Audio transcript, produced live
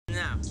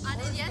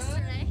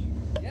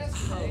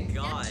Yesterday. Oh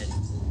God.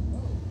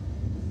 Oh.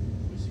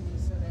 Wish you would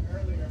have said that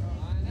earlier,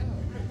 huh? I know.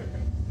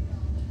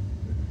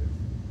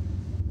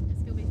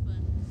 It's gonna be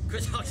fun.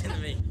 Quit talking to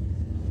me.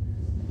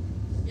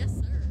 Yes,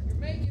 sir. You're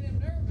making him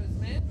nervous,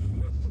 man.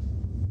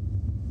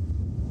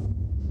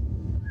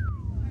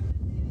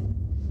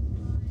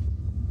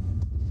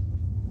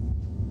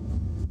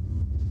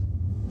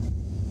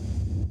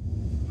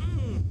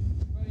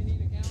 Anybody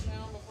need a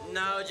countdown before we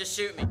No, go? just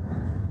shoot me.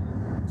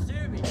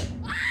 Shoot me.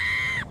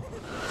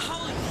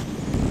 Holy.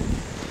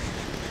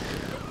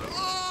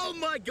 Oh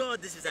my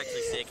God, this is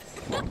actually sick.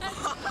 I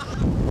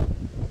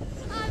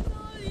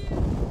love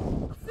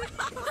you.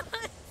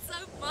 It's so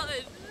fun.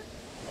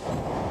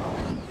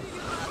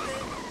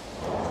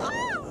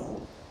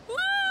 Oh!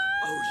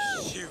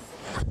 Oh shoot.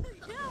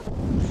 Yeah.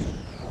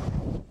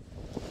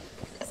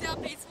 See how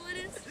peaceful it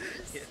is?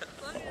 Just Yeah.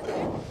 floating in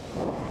there.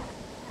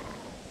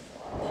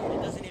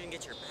 It doesn't even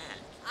get your back.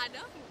 I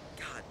know.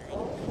 God dang it.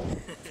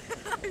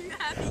 Are you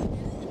happy?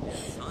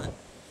 It's fun.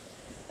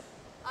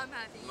 I'm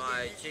happy. You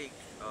My did it.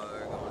 cheeks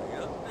are going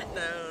up and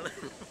down.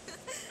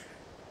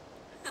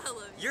 I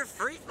love you. You're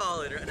free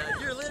falling right now.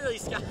 You're literally I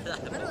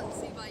skydiving. don't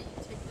see why you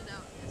checked it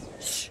out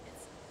yesterday. Shh.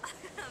 It's,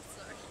 I'm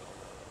sorry.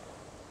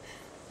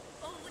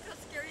 Oh, look how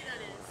scary that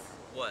is.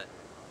 What?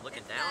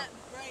 Looking If down? That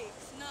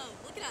breaks. No,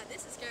 looking at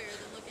this is scarier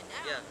than looking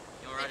down. Yeah.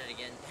 You wanna ride it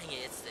again? Dang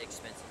it, it's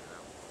expensive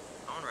though.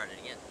 I wanna ride it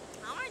again.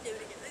 I want to do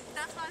it again.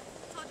 That's what I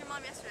told your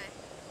mom yesterday.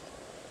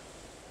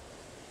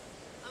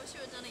 I wish you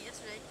would have done it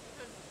yesterday. You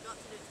could have got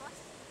to do it twice.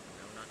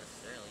 No, not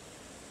necessarily.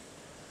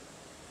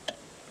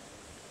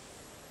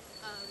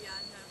 Oh,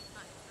 yeah, no,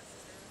 not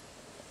necessarily.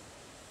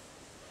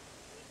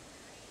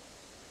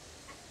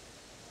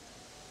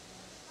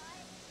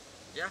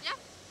 Yeah? Yeah.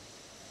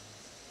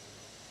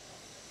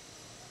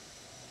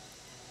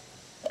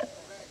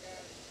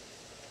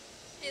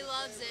 He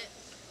loves it.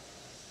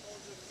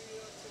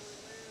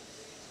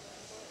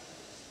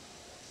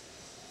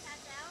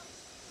 Pass out?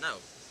 No.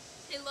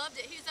 He loved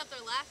it. He was up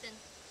there laughing.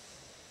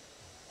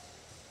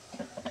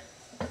 Go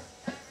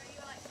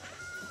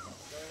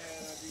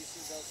ahead, undo your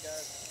seatbelt,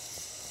 guys.